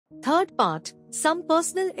Third part, some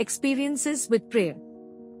personal experiences with prayer.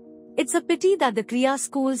 It's a pity that the Kriya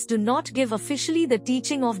schools do not give officially the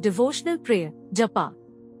teaching of devotional prayer, japa.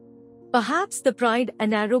 Perhaps the pride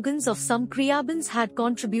and arrogance of some Kriyabans had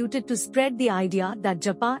contributed to spread the idea that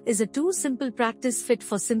japa is a too simple practice fit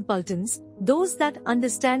for simpletons, those that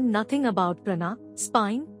understand nothing about prana,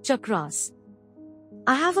 spine, chakras.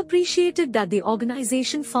 I have appreciated that the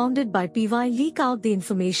organization founded by PY leak out the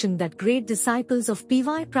information that great disciples of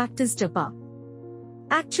PY practice japa.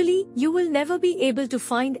 Actually, you will never be able to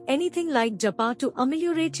find anything like japa to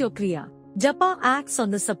ameliorate your Kriya. Japa acts on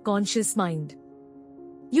the subconscious mind.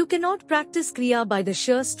 You cannot practice Kriya by the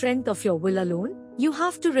sheer strength of your will alone, you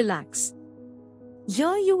have to relax.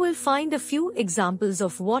 Here you will find a few examples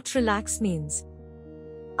of what relax means.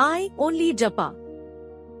 Only japa.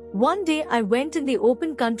 One day I went in the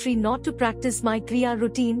open country not to practice my Kriya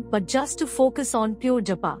routine but just to focus on pure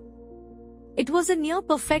japa. It was a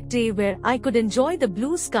near-perfect day where I could enjoy the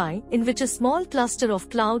blue sky in which a small cluster of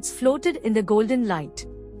clouds floated in the golden light.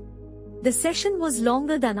 The session was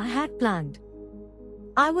longer than I had planned.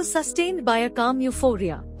 I was sustained by a calm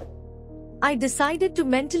euphoria. I decided to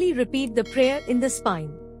mentally repeat the prayer in the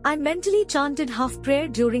spine. I mentally chanted half prayer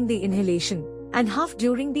during the inhalation and half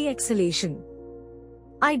during the exhalation.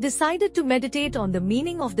 I decided to meditate on the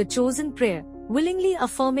meaning of the chosen prayer, willingly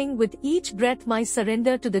affirming with each breath my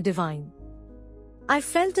surrender to the divine. I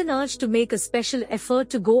felt an urge to make a special effort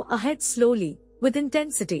to go ahead slowly, with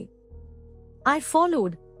intensity. I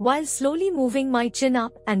followed, while slowly moving my chin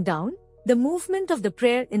up and down, the movement of the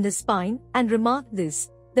prayer in the spine, and remarked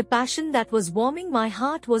this: the passion that was warming my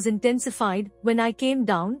heart was intensified when I came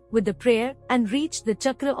down with the prayer and reached the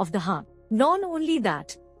chakra of the heart. Not only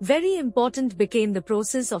that, very important became the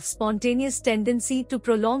process of spontaneous tendency to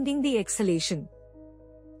prolonging the exhalation.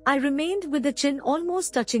 I remained with the chin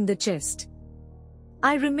almost touching the chest.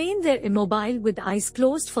 I remained there immobile with eyes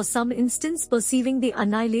closed for some instants, perceiving the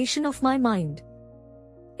annihilation of my mind.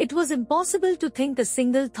 It was impossible to think a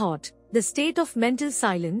single thought. The state of mental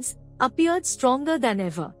silence appeared stronger than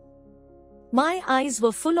ever. My eyes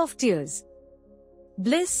were full of tears.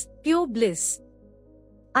 Bliss, pure bliss.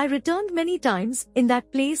 I returned many times in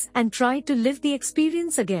that place and tried to live the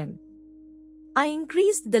experience again. I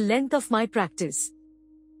increased the length of my practice.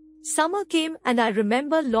 Summer came and I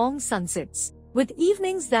remember long sunsets, with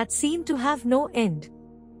evenings that seemed to have no end.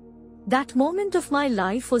 That moment of my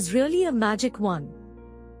life was really a magic one.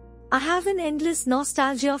 I have an endless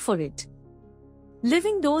nostalgia for it.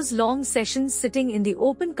 Living those long sessions sitting in the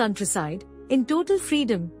open countryside, in total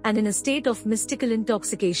freedom and in a state of mystical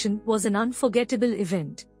intoxication was an unforgettable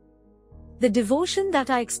event. The devotion that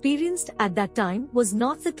I experienced at that time was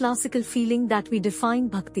not the classical feeling that we define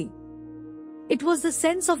bhakti. It was the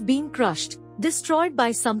sense of being crushed, destroyed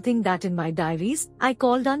by something that in my diaries I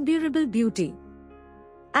called unbearable beauty.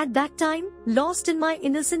 At that time, lost in my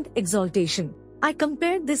innocent exaltation, I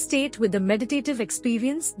compared this state with the meditative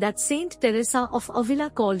experience that Saint Teresa of Avila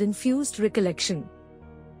called infused recollection.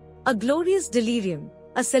 A glorious delirium,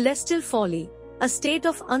 a celestial folly, a state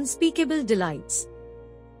of unspeakable delights.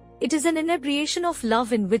 It is an inebriation of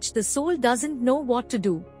love in which the soul doesn't know what to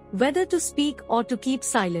do, whether to speak or to keep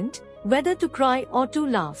silent, whether to cry or to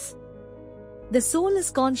laugh. The soul is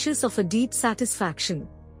conscious of a deep satisfaction.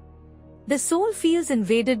 The soul feels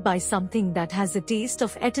invaded by something that has the taste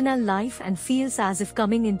of eternal life and feels as if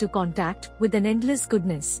coming into contact with an endless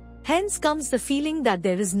goodness. Hence comes the feeling that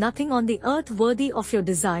there is nothing on the earth worthy of your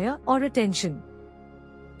desire or attention.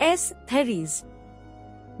 Theories.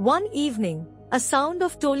 One evening, a sound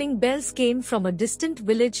of tolling bells came from a distant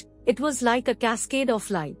village. It was like a cascade of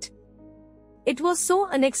light. It was so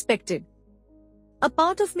unexpected. A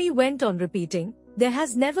part of me went on repeating, there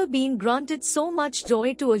has never been granted so much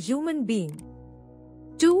joy to a human being.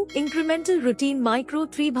 2. Incremental routine micro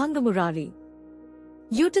Tribhanga Murari.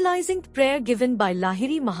 Utilizing prayer given by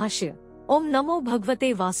Lahiri Mahasaya, Om Namo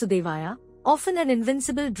Bhagavate Vasudevaya, often an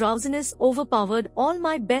invincible drowsiness overpowered all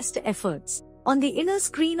my best efforts. On the inner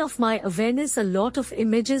screen of my awareness a lot of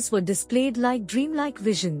images were displayed like dreamlike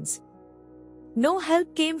visions. No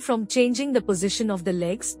help came from changing the position of the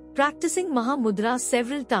legs, practicing Mahamudra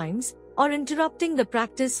several times, or interrupting the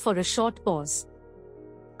practice for a short pause.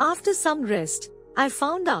 After some rest, I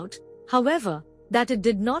found out, however, that it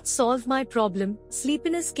did not solve my problem.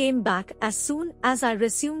 Sleepiness came back as soon as I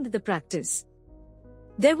resumed the practice.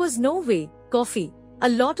 There was no way, coffee, a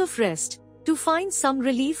lot of rest, to find some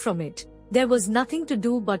relief from it. There was nothing to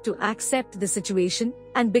do but to accept the situation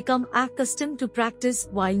and become accustomed to practice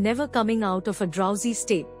while never coming out of a drowsy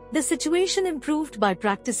state. The situation improved by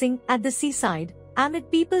practicing at the seaside,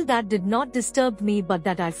 amid people that did not disturb me but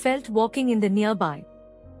that I felt walking in the nearby.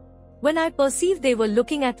 When I perceived they were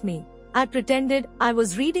looking at me, I pretended I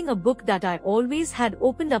was reading a book that I always had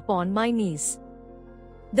opened upon my knees.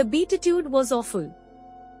 The beatitude was awful.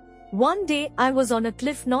 One day I was on a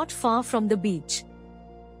cliff not far from the beach.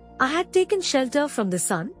 I had taken shelter from the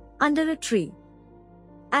sun, under a tree.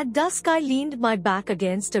 At dusk I leaned my back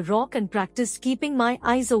against a rock and practiced keeping my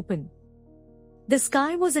eyes open. The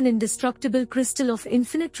sky was an indestructible crystal of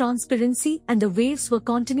infinite transparency and the waves were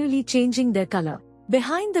continually changing their color.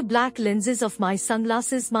 Behind the black lenses of my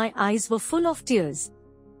sunglasses my eyes were full of tears.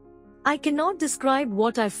 I cannot describe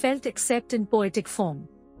what I felt except in poetic form.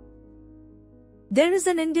 There is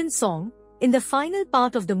an Indian song, in the final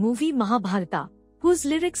part of the movie Mahabharata, whose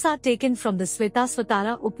lyrics are taken from the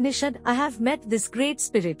Svetasvatara Upanishad. I have met this great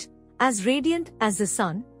spirit, as radiant as the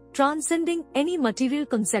sun, transcending any material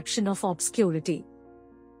conception of obscurity.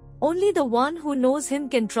 Only the one who knows him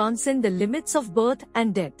can transcend the limits of birth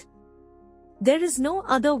and death. There is no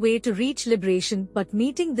other way to reach liberation but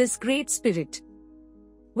meeting this great spirit.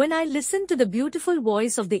 When I listen to the beautiful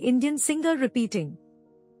voice of the Indian singer repeating,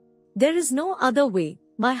 "There is no other way,"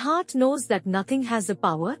 my heart knows that nothing has the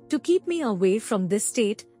power to keep me away from this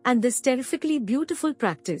state and this terrifically beautiful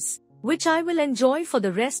practice, which I will enjoy for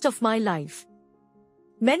the rest of my life.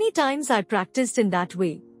 Many times I practiced in that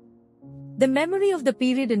way. The memory of the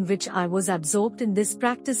period in which I was absorbed in this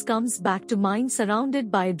practice comes back to mind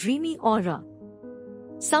surrounded by a dreamy aura.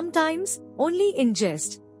 Sometimes, only in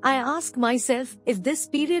jest, I ask myself if this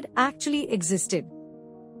period actually existed.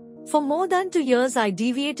 For more than 2 years I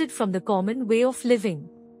deviated from the common way of living.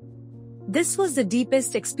 This was the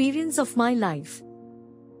deepest experience of my life.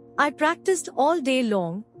 I practiced all day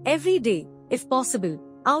long, every day, if possible,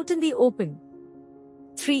 out in the open.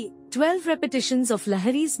 12 repetitions of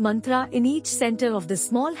Lahiri's mantra in each center of the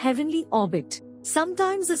small heavenly orbit.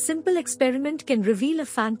 Sometimes a simple experiment can reveal a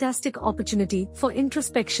fantastic opportunity for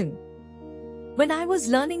introspection. When I was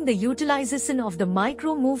learning the utilization of the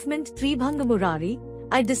micro-movement Tribhanga Murari,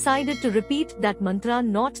 I decided to repeat that mantra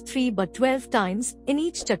not 3 but 12 times in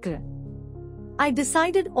each chakra. I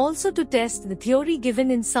decided also to test the theory given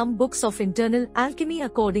in some books of internal alchemy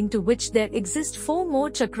according to which there exist 4 more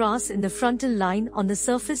chakras in the frontal line on the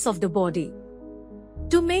surface of the body.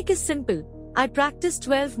 To make it simple, I practiced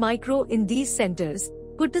 12 micro in these centers: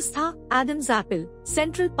 Kutastha, Adam's apple,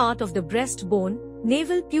 central part of the breastbone,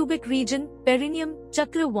 navel pubic region, perineum,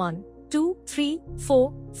 chakra 1, 2, 3,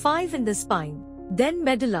 4, 5 in the spine, then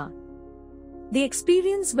medulla. The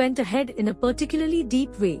experience went ahead in a particularly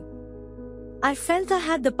deep way. I felt I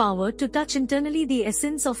had the power to touch internally the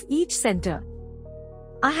essence of each center.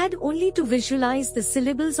 I had only to visualize the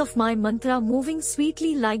syllables of my mantra moving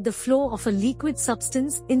sweetly like the flow of a liquid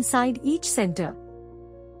substance inside each center.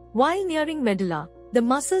 While nearing medulla, the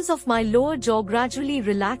muscles of my lower jaw gradually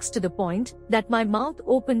relaxed to the point that my mouth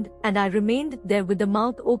opened and I remained there with the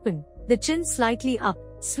mouth open, the chin slightly up,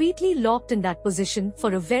 sweetly locked in that position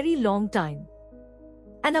for a very long time.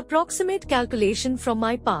 An approximate calculation from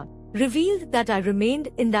my part revealed that I remained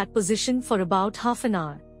in that position for about half an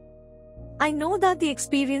hour. I know that the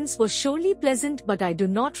experience was surely pleasant, but I do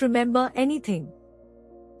not remember anything.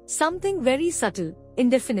 Something very subtle,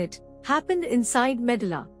 indefinite, happened inside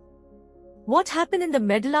medulla. What happened in the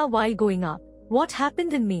medulla while going up? What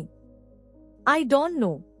happened in me? I don't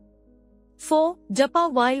know. 4.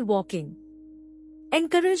 Japa while walking.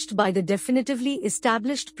 Encouraged by the definitively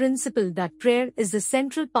established principle that prayer is the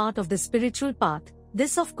central part of the spiritual path,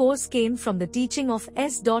 this of course came from the teaching of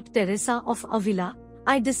S. Teresa of Avila,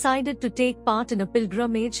 I decided to take part in a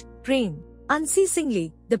pilgrimage, praying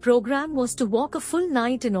unceasingly. The program was to walk a full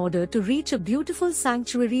night in order to reach a beautiful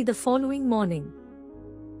sanctuary the following morning.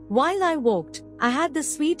 While I walked, I had the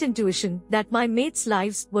sweet intuition that my mates'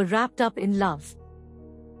 lives were wrapped up in love.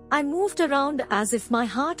 I moved around as if my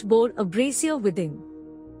heart bore a brazier within.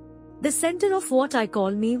 The center of what I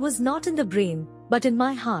call me was not in the brain, but in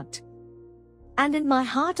my heart. And in my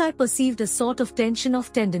heart I perceived a sort of tension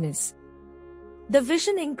of tenderness. The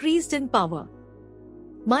vision increased in power.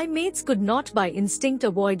 My mates could not by instinct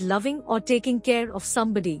avoid loving or taking care of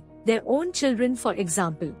somebody, their own children for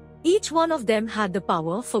example. Each one of them had the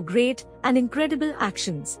power for great and incredible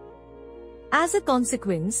actions. As a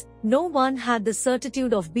consequence, no one had the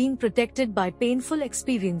certitude of being protected by painful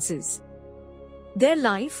experiences. Their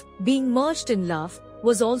life, being merged in love,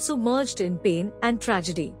 was also merged in pain and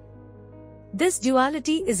tragedy. This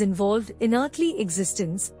duality is involved in earthly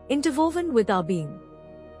existence, interwoven with our being.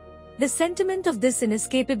 The sentiment of this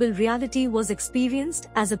inescapable reality was experienced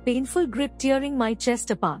as a painful grip tearing my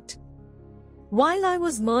chest apart. While I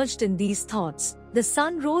was merged in these thoughts, the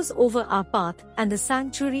sun rose over our path and the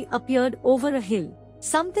sanctuary appeared over a hill.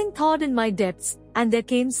 Something thawed in my depths, and there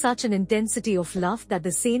came such an intensity of love that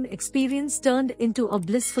the same experience turned into a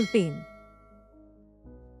blissful pain.